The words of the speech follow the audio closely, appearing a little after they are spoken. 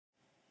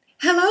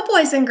Hello,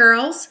 boys and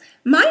girls.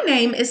 My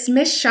name is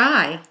Miss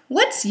Shy.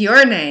 What's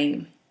your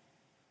name?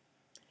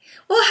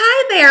 Well,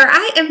 hi there.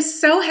 I am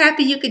so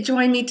happy you could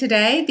join me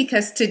today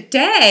because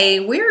today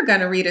we're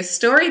going to read a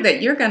story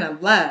that you're going to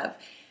love.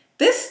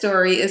 This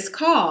story is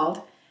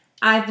called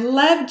I've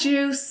Loved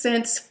You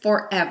Since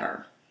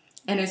Forever,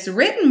 and it's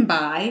written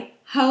by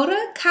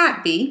Hoda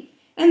Kotb,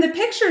 and the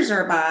pictures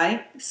are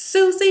by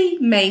Susie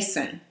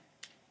Mason.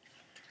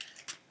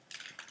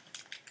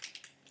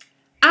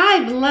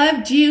 I've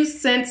loved you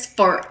since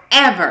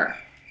forever.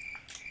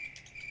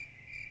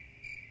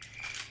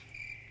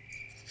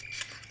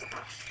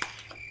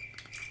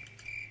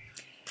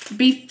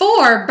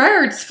 Before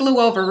birds flew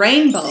over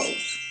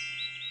rainbows.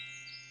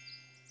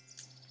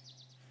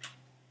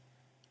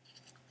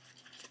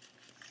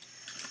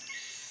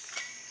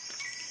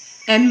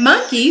 And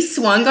monkeys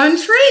swung on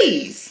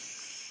trees.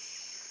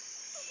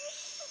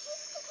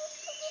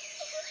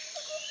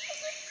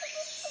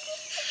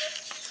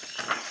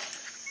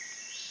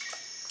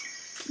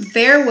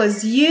 There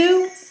was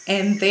you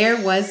and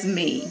there was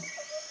me.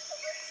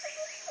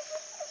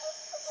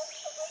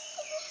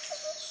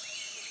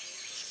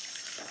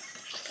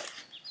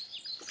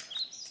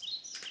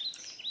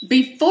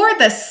 Before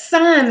the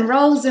sun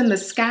rose in the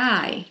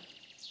sky.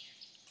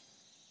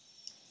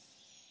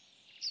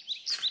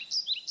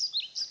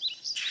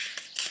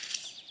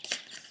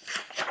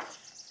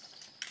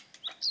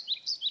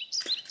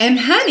 And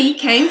honey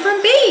came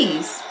from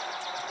bees.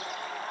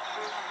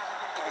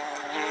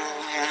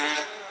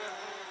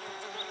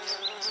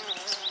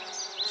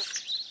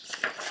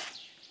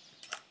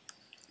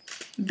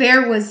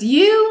 There was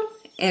you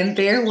and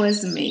there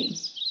was me.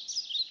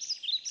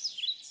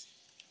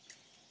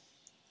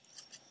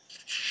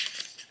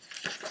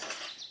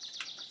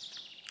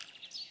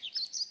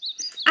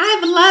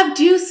 I've loved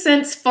you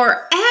since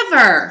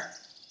forever.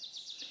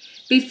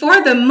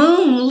 Before the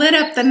moon lit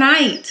up the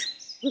night.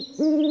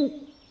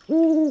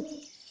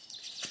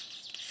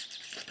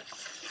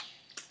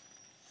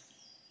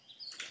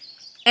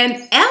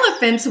 And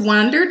elephants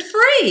wandered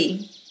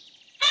free.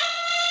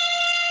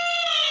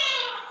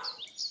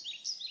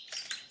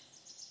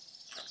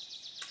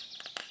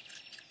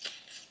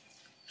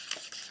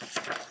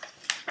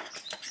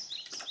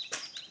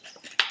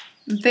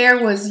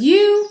 There was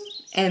you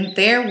and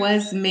there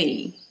was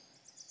me.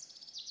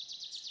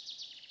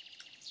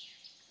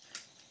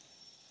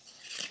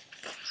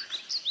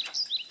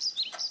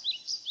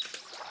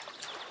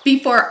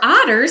 Before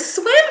otters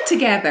swim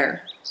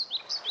together.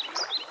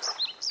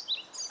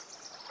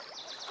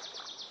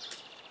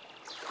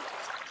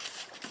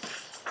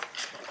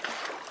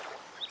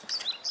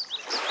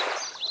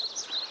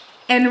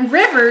 And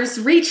rivers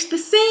reach the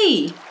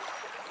sea.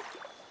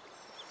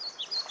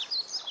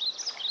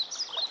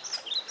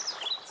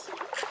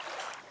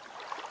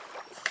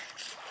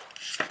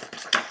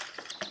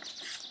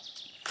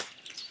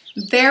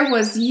 There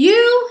was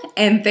you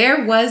and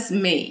there was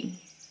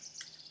me,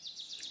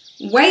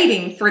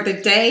 waiting for the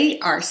day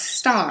our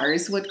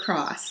stars would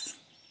cross.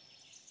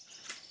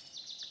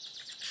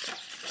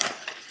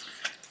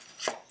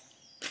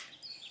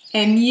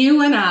 And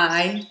you and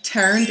I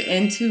turned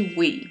into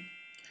we.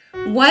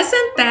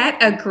 Wasn't that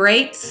a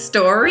great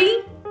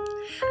story?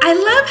 I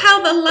love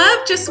how the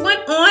love just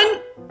went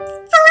on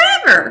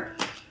forever.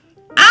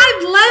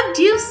 I've loved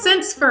you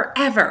since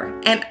forever,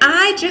 and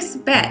I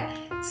just bet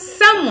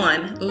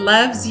someone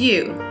loves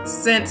you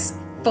since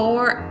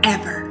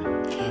forever.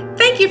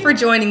 Thank you for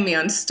joining me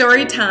on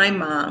Storytime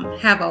Mom.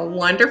 Have a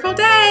wonderful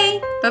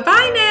day.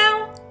 Bye-bye now.